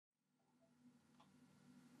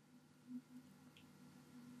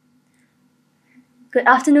Good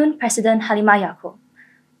afternoon, President Halimah Yacob,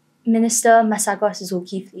 Minister Masagos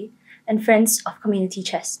Zulkifli, and friends of Community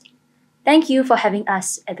Chest. Thank you for having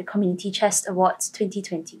us at the Community Chest Awards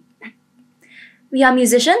 2020. We are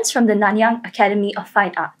musicians from the Nanyang Academy of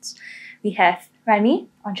Fine Arts. We have Rami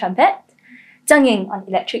on trumpet, Zheng Ying on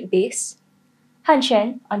electric bass, Han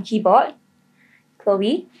Xuan on keyboard,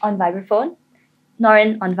 Chloe on vibraphone,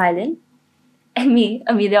 Norin on violin, and me,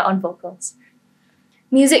 Amelia, on vocals.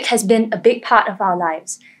 Music has been a big part of our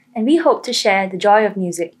lives, and we hope to share the joy of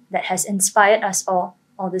music that has inspired us all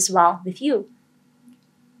this while with you.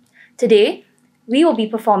 Today, we will be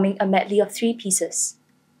performing a medley of 3 pieces: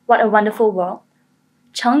 What a Wonderful World,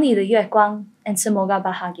 城里的月光, and Semoga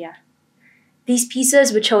Bahagia. These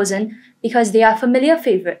pieces were chosen because they are familiar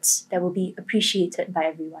favorites that will be appreciated by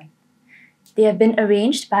everyone. They have been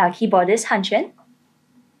arranged by our keyboardist Han Xuan.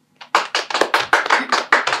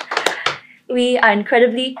 We are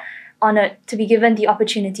incredibly honored to be given the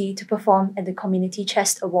opportunity to perform at the Community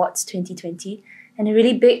Chest Awards 2020, and a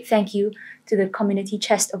really big thank you to the Community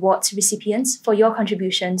Chest Awards recipients for your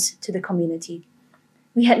contributions to the community.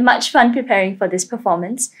 We had much fun preparing for this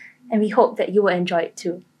performance, and we hope that you will enjoy it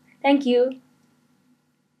too. Thank you.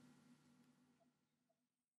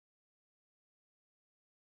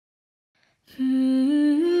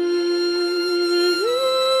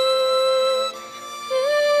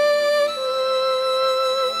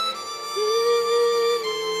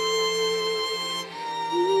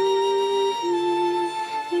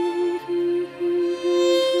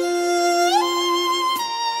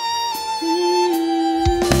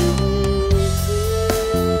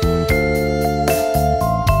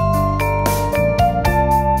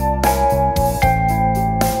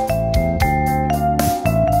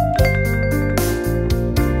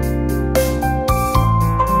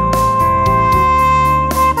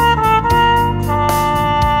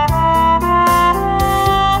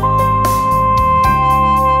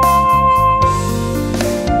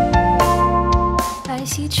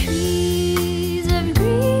 Trees of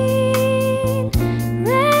green,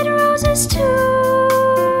 red roses too.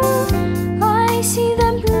 I see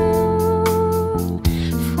them bloom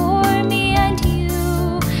for me and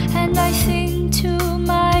you, and I think to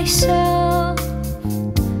myself,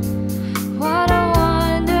 what a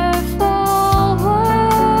wonderful world.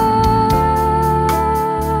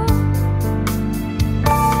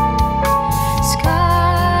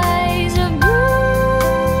 Skies of blue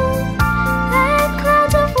and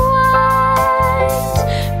clouds of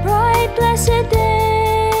bright blessed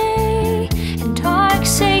day and dark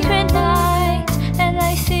sacred night, and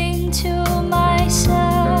I think to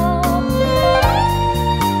myself,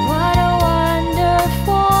 what a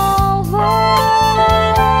wonderful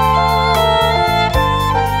world.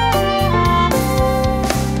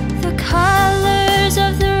 The colors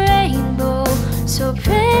of the rainbow, so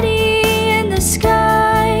pretty in the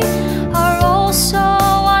sky, are also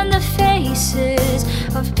on the faces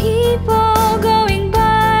of people going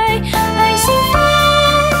by. I see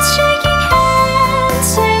friends shaking hands,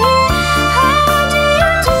 saying, how do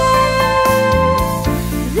you do?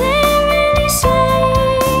 They're really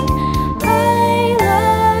saying, I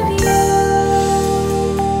love you.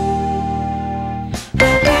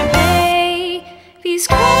 And their babies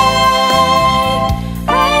cry, I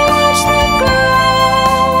watch them grow.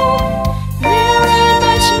 They'll learn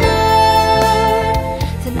much more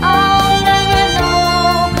than I'll never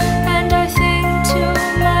know, and I think to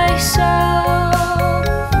myself,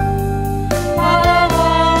 what a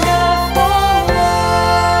wonderful world.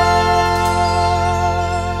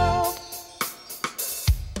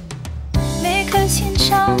 每颗心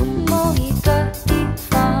上某一个地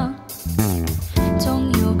方，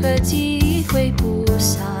总有个机会不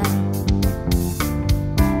散。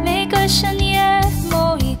每个深夜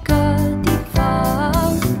某一个地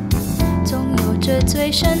方，总有着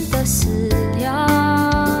最深的思量。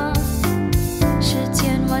世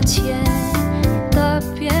间万千的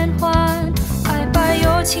变幻，爱把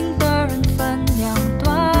有情的人分两端。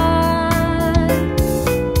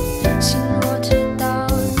心若知道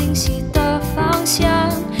灵犀的方向，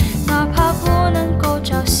哪怕不能够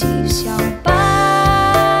朝夕相伴。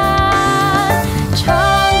城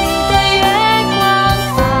里的月光，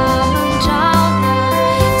它能照亮，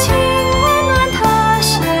请温暖它前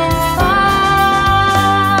方。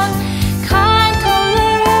看透了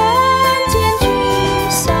人间聚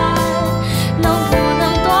散，能不能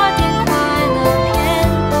多点快乐片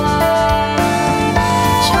段？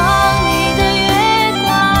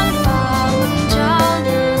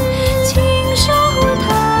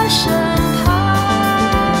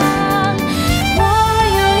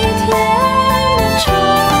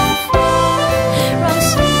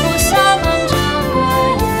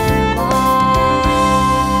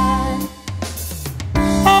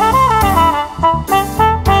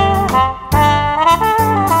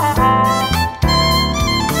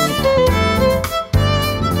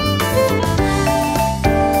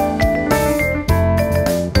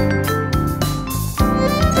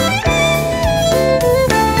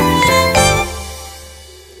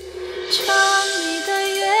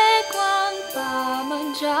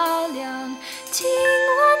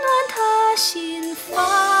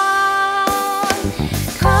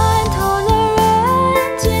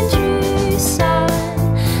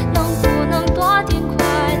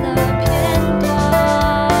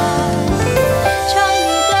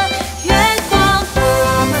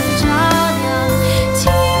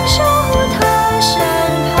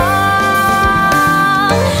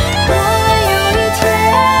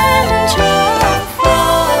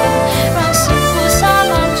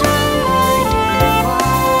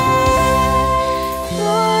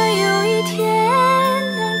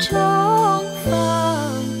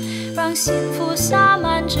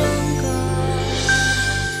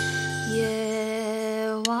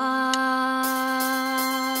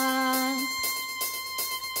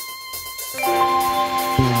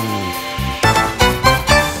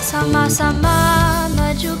 Sama-sama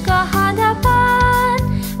maju ke hadapan,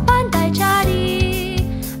 pandai cari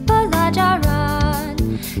pelajaran,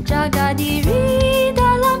 jaga diri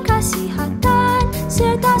dalam kasihatan,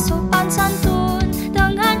 serta sopan santun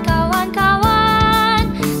dengan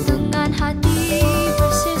kawan-kawan, dengan hati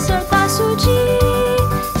bersih serta suci,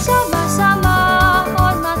 sama-sama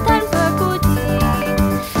hormat dan berbudi,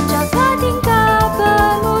 jaga tingkah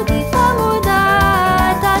pemudi-pemuda,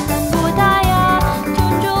 tatan budaya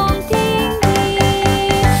junjung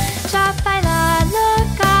tinggi, capailah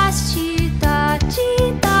lekas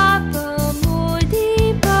cita-cita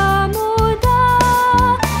pemudi-pemuda,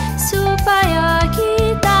 supaya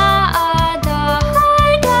kita ada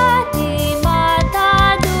harga di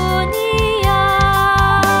mata dunia.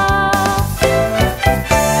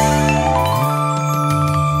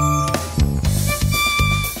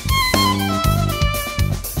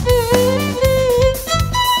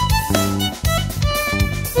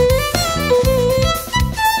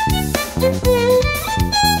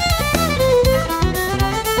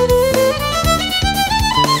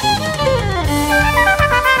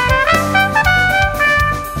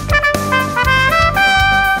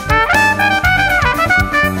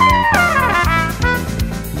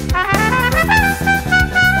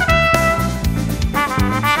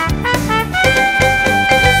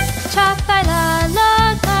 Capailah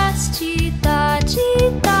lekas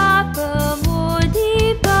cita-cita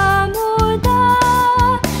pemudi-pemuda,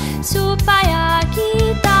 supaya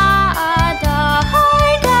kita ada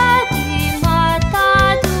harga di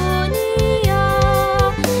mata dunia.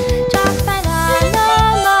 Capailah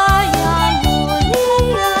nama yang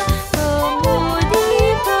mulia,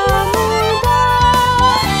 pemudi-pemuda,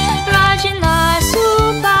 rajinlah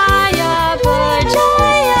supaya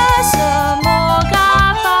berjaya,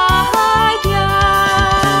 semoga bahagia.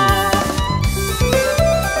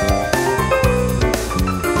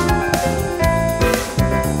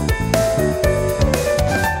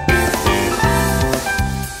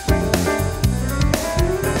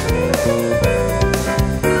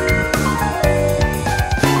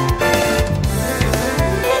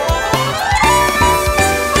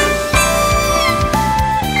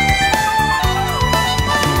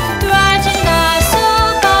 Rajinlah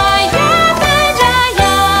supaya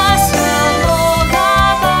berjaya, semoga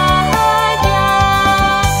bahagia.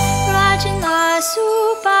 Rajinlah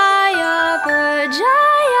supaya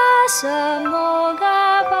berjaya,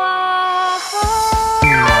 semoga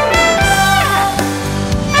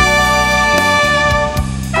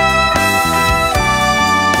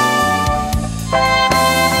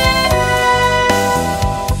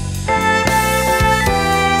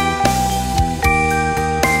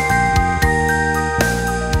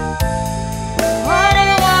What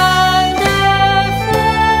a wonderful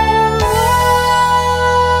world.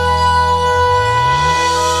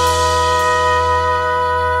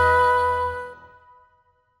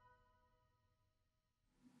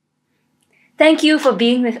 Thank you for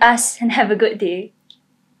being with us and have a good day.